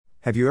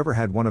Have you ever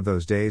had one of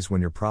those days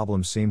when your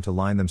problems seem to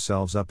line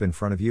themselves up in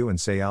front of you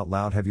and say out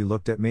loud, "Have you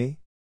looked at me?"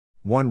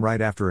 One right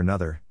after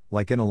another,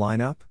 like in a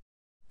lineup?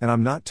 And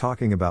I'm not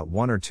talking about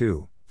one or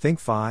two, think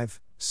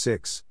 5,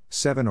 6,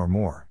 7 or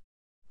more.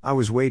 I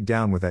was weighed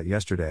down with that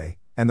yesterday,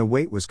 and the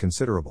weight was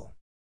considerable.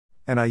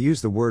 And I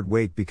use the word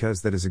weight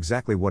because that is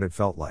exactly what it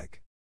felt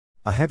like.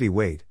 A heavy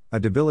weight, a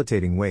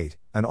debilitating weight,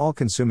 an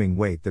all-consuming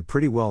weight that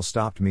pretty well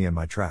stopped me in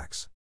my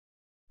tracks.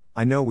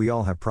 I know we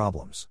all have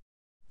problems.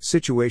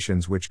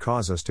 Situations which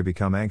cause us to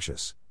become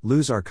anxious,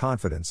 lose our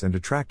confidence and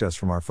detract us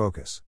from our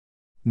focus.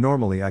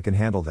 Normally I can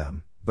handle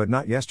them, but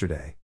not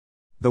yesterday.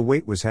 The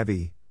weight was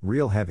heavy,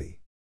 real heavy.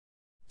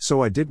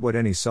 So I did what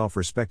any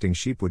self-respecting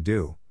sheep would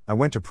do, I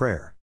went to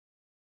prayer.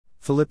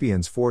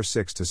 Philippians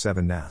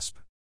 4:6-7 NASB.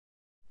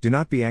 Do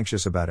not be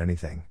anxious about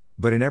anything,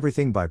 but in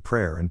everything by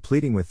prayer and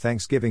pleading with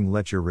thanksgiving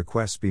let your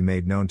requests be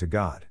made known to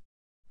God.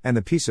 And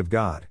the peace of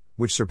God,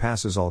 which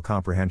surpasses all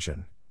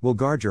comprehension, will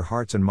guard your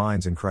hearts and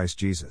minds in Christ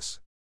Jesus.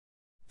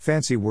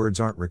 Fancy words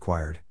aren't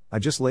required, I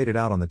just laid it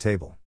out on the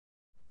table.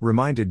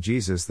 Reminded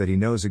Jesus that he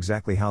knows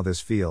exactly how this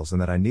feels and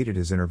that I needed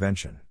his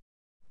intervention.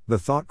 The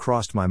thought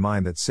crossed my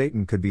mind that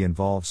Satan could be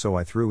involved, so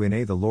I threw in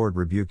the Lord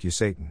rebuke you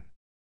Satan.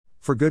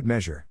 For good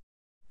measure.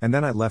 And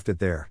then I left it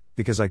there,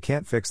 because I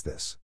can't fix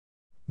this.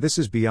 This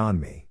is beyond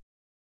me.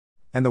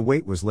 And the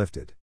weight was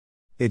lifted.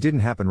 It didn't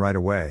happen right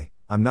away,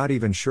 I'm not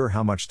even sure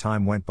how much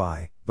time went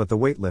by, but the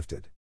weight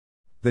lifted.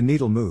 The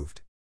needle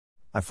moved.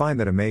 I find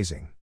that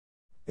amazing.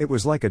 It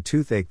was like a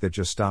toothache that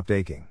just stopped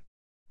aching.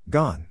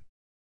 Gone.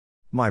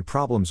 My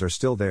problems are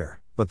still there,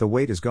 but the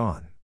weight is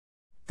gone.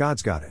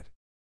 God's got it.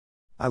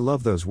 I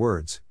love those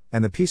words,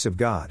 and the peace of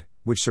God,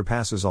 which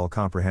surpasses all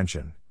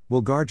comprehension,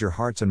 will guard your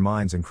hearts and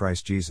minds in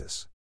Christ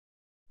Jesus.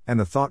 And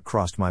the thought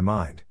crossed my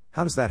mind,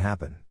 how does that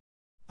happen?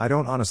 I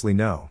don't honestly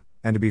know,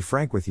 and to be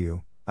frank with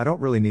you, I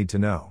don't really need to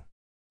know.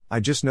 I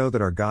just know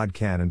that our God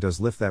can and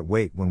does lift that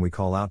weight when we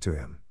call out to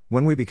him,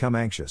 when we become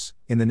anxious,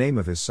 in the name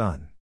of his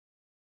Son.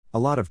 A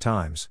lot of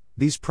times,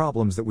 these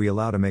problems that we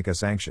allow to make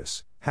us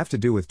anxious, have to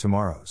do with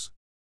tomorrows.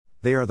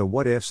 They are the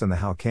what ifs and the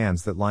how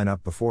cans that line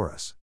up before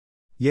us.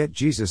 Yet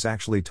Jesus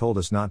actually told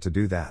us not to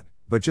do that,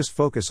 but just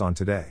focus on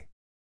today.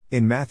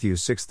 In Matthew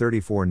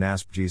 6:34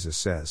 NASB Jesus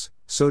says,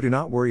 "So do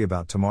not worry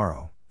about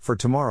tomorrow, for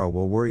tomorrow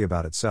will worry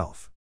about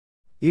itself."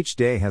 Each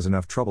day has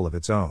enough trouble of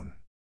its own.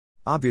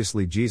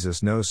 Obviously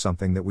Jesus knows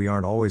something that we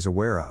aren't always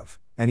aware of,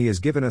 and he has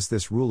given us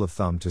this rule of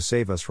thumb to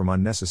save us from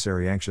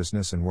unnecessary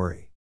anxiousness and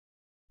worry.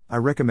 I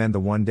recommend the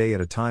one day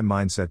at a time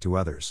mindset to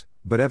others,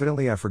 but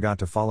evidently I forgot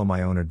to follow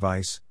my own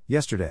advice,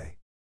 yesterday.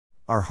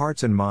 Our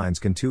hearts and minds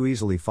can too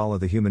easily follow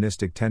the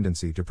humanistic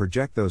tendency to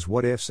project those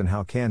what ifs and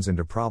how cans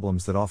into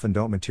problems that often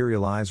don't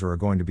materialize or are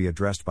going to be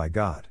addressed by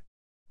God.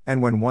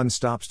 And when one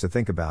stops to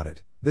think about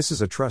it, this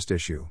is a trust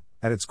issue,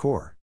 at its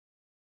core.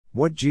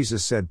 What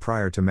Jesus said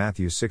prior to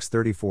Matthew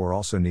 6:34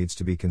 also needs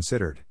to be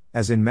considered,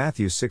 as in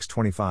Matthew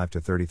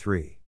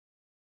 6:25-33.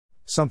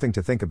 Something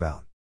to think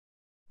about.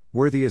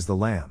 Worthy is the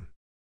Lamb.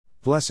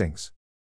 Blessings.